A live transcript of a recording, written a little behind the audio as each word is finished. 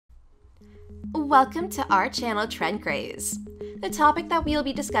Welcome to our channel Trend Craze. The topic that we'll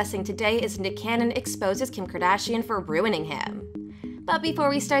be discussing today is Nick Cannon exposes Kim Kardashian for ruining him. But before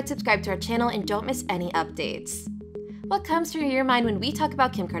we start, subscribe to our channel and don't miss any updates. What comes to your mind when we talk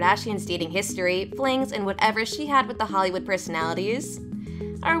about Kim Kardashian's dating history, flings, and whatever she had with the Hollywood personalities?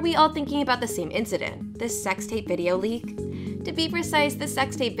 Are we all thinking about the same incident, this sex tape video leak? To be precise, the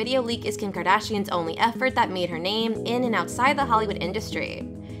sex tape video leak is Kim Kardashian's only effort that made her name in and outside the Hollywood industry.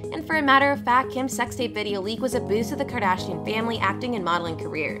 And for a matter of fact, Kim's sex tape video leak was a boost to the Kardashian family acting and modeling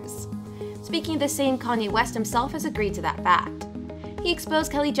careers. Speaking of the same, Kanye West himself has agreed to that fact. He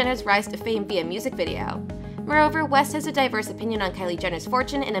exposed Kylie Jenner's rise to fame via music video. Moreover, West has a diverse opinion on Kylie Jenner's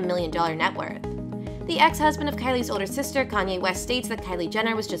fortune and $1 million net worth. The ex-husband of Kylie's older sister, Kanye West, states that Kylie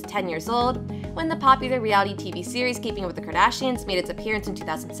Jenner was just 10 years old when the popular reality TV series Keeping Up with the Kardashians made its appearance in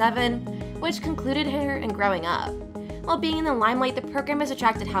 2007, which concluded her in growing up. While being in the limelight, the program has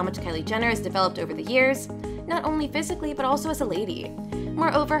attracted how much Kylie Jenner has developed over the years, not only physically but also as a lady.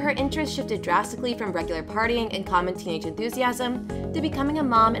 Moreover, her interests shifted drastically from regular partying and common teenage enthusiasm to becoming a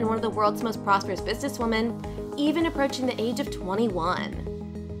mom and one of the world's most prosperous businesswomen, even approaching the age of 21.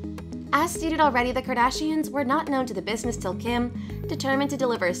 As stated already, the Kardashians were not known to the business till Kim determined to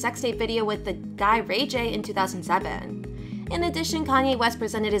deliver a sex tape video with the guy Ray J in 2007. In addition, Kanye West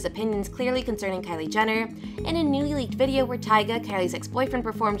presented his opinions clearly concerning Kylie Jenner in a newly leaked video where Tyga, Kylie's ex-boyfriend,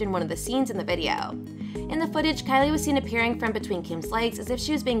 performed in one of the scenes in the video. In the footage, Kylie was seen appearing from between Kim's legs as if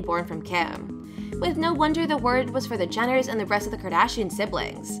she was being born from Kim. With no wonder the word was for the Jenners and the rest of the Kardashian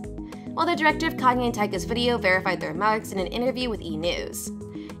siblings. While the director of Kanye and Tyga's video verified their remarks in an interview with E! News.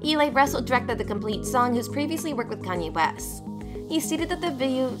 Eli Russell directed the complete song, who's previously worked with Kanye West. He stated that the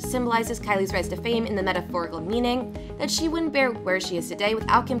video symbolizes Kylie's rise to fame in the metaphorical meaning that she wouldn't be where she is today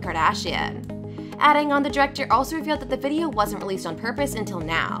without Kim Kardashian. Adding on, the director also revealed that the video wasn't released on purpose until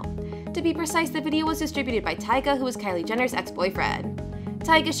now. To be precise, the video was distributed by Tyga, who was Kylie Jenner's ex-boyfriend.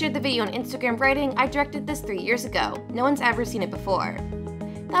 Tyga shared the video on Instagram, writing, "I directed this 3 years ago. No one's ever seen it before."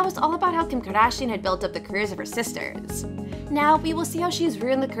 That was all about how Kim Kardashian had built up the careers of her sisters. Now, we will see how she's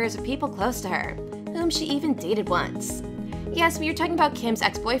ruined the careers of people close to her, whom she even dated once. Yes, we are talking about Kim's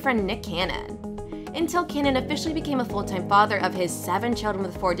ex-boyfriend, Nick Cannon. Until Cannon officially became a full-time father of his 7 children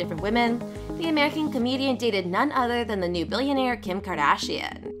with 4 different women, the American comedian dated none other than the new billionaire Kim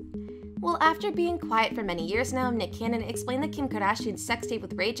Kardashian. Well, after being quiet for many years now, Nick Cannon explained that Kim Kardashian's sex tape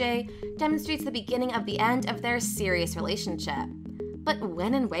with Ray J demonstrates the beginning of the end of their serious relationship. But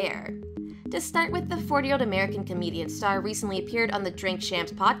when and where? To start with, the 40-year-old American comedian star recently appeared on the Drink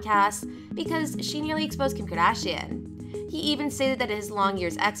Champs podcast because she nearly exposed Kim Kardashian. He even stated that his long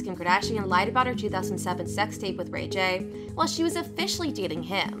years ex, Kim Kardashian, lied about her 2007 sex tape with Ray J while she was officially dating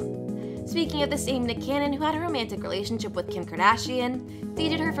him. Speaking of the same Nick Cannon, who had a romantic relationship with Kim Kardashian,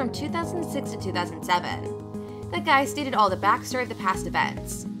 dated her from 2006 to 2007. The guy stated all the backstory of the past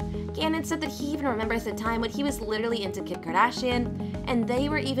events. Cannon said that he even remembers the time when he was literally into Kim Kardashian, and they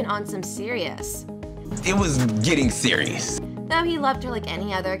were even on some serious. It was getting serious. Though he loved her like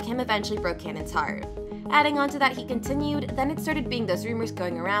any other, Kim eventually broke Cannon's heart. Adding on to that, he continued, then it started being those rumors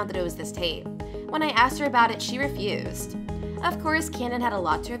going around that it was this tape. When I asked her about it, she refused. Of course, Cannon had a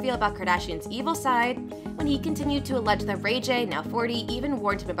lot to reveal about Kardashian's evil side when he continued to allege that Ray J, now 40, even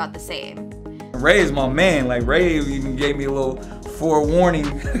warned him about the same. Ray is my man. Like, Ray even gave me a little forewarning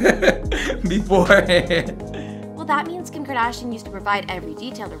beforehand. Well, that means Kim Kardashian used to provide every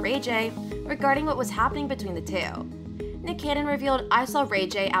detail to Ray J regarding what was happening between the two. Nick Cannon revealed, "I saw Ray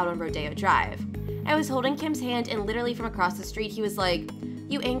J out on Rodeo Drive. I was holding Kim's hand and literally from across the street he was like,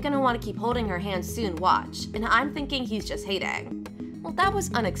 'You ain't gonna want to keep holding her hand soon, watch.' And I'm thinking he's just hating." Well, that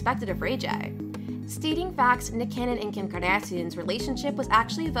was unexpected of Ray J. Stating facts, Nick Cannon and Kim Kardashian's relationship was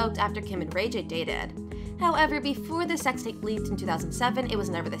actually evoked after Kim and Ray J dated. However, before the sex tape leaked in 2007, it was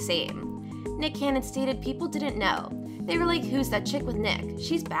never the same. Nick Cannon stated people didn't know. They were like, "Who's that chick with Nick?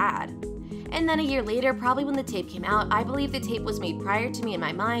 She's bad." And then a year later, probably when the tape came out, I believe the tape was made prior to me in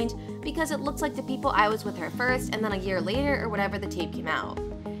my mind because it looks like to people I was with her first and then a year later or whatever the tape came out.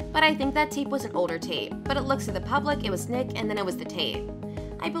 But I think that tape was an older tape, but it looks to the public it was Nick and then it was the tape.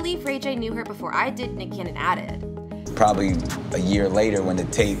 I believe Ray J knew her before I did, Nick Cannon added. Probably a year later when the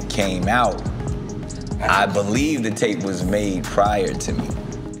tape came out, I believe the tape was made prior to me.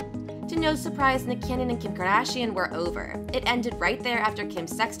 To no surprise, Nick Cannon and Kim Kardashian were over. It ended right there after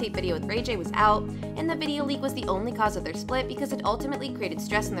Kim's sex tape video with Ray J was out, and the video leak was the only cause of their split because it ultimately created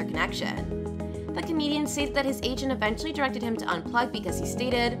stress in their connection. The comedian stated that his agent eventually directed him to unplug because he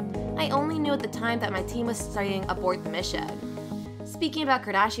stated, "I only knew at the time that my team was saying abort the mission." Speaking about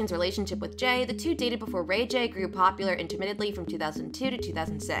Kardashian's relationship with Jay, the two dated before Ray J grew popular intermittently from 2002 to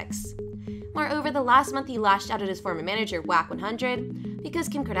 2006. Moreover, the last month he lashed out at his former manager, Wack 100, because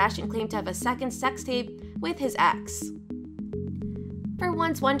Kim Kardashian claimed to have a second sex tape with his ex. For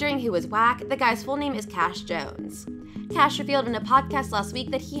once wondering who was Wack, the guy's full name is Cash Jones. Cash revealed in a podcast last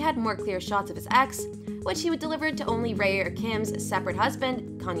week that he had more clear shots of his ex, which he would deliver to only Ray or Kim's separate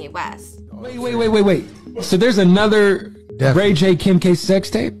husband, Kanye West. Wait. So there's another Definitely. Ray J Kim K sex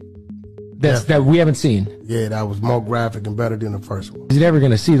tape that we haven't seen. Yeah, that was more graphic and better than the first one. Is it ever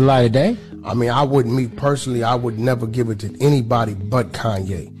going to see the light of day? I mean, I would never give it to anybody but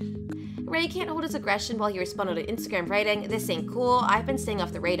Kanye. Ray can't hold his aggression while he responded on Instagram writing, "This ain't cool, I've been staying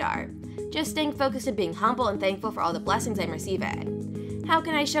off the radar. Just staying focused and being humble and thankful for all the blessings I'm receiving. How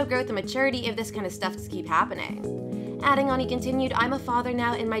can I show growth and maturity if this kind of stuff just keep happening?" Adding on, he continued, "I'm a father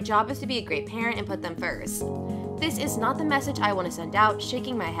now and my job is to be a great parent and put them first. This is not the message I want to send out,"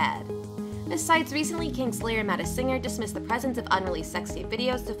 shaking my head. Besides, recently Kingslayer and Maddie Singer dismissed the presence of unreleased sex tape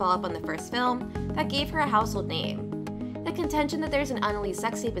videos to follow up on the first film that gave her a household name. The contention that there's an unreleased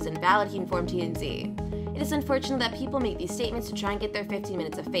sex tape is invalid, he informed TMZ. "It is unfortunate that people make these statements to try and get their 15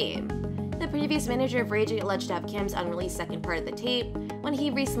 minutes of fame." The previous manager of Ray J alleged to have Kim's unreleased second part of the tape when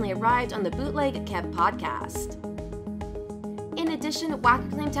he recently arrived on the Bootleg Kev podcast. In addition, Wack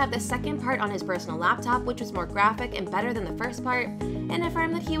claimed to have the second part on his personal laptop, which was more graphic and better than the first part, and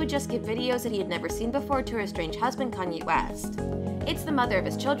affirmed that he would just give videos that he had never seen before to her estranged husband, Kanye West. "It's the mother of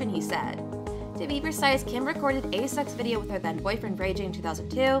his children," he said. To be precise, Kim recorded a sex video with her then-boyfriend Ray J in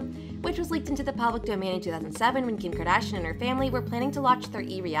 2002, which was leaked into the public domain in 2007 when Kim Kardashian and her family were planning to launch their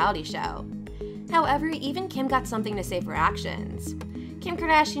e-reality show. However, even Kim got something to say for her actions. Kim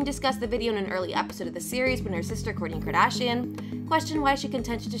Kardashian discussed the video in an early episode of the series when her sister, Kourtney Kardashian, questioned why she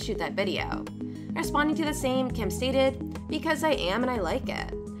continued to shoot that video. Responding to the same, Kim stated, "Because I am and I like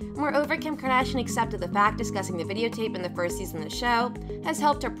it." Moreover, Kim Kardashian accepted the fact discussing the videotape in the first season of the show has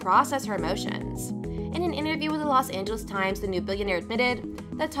helped her process her emotions. In an interview with the Los Angeles Times, the new billionaire admitted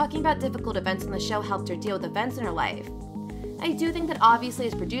that talking about difficult events on the show helped her deal with events in her life. "I do think that obviously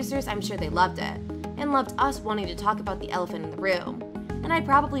as producers, I'm sure they loved it, and loved us wanting to talk about the elephant in the room. And I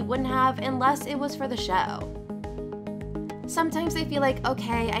probably wouldn't have unless it was for the show. Sometimes I feel like,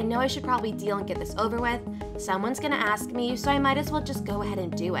 okay, I know I should probably deal and get this over with. Someone's gonna ask me, so I might as well just go ahead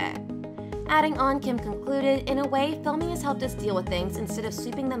and do it." Adding on, Kim concluded, "In a way, filming has helped us deal with things instead of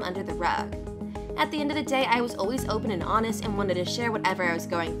sweeping them under the rug. At the end of the day, I was always open and honest and wanted to share whatever I was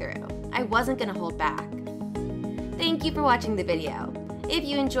going through. I wasn't gonna hold back." Thank you for watching the video. If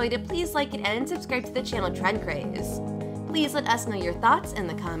you enjoyed it, please like it and subscribe to the channel Trend Craze. Please let us know your thoughts in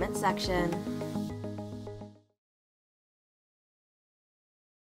the comments section.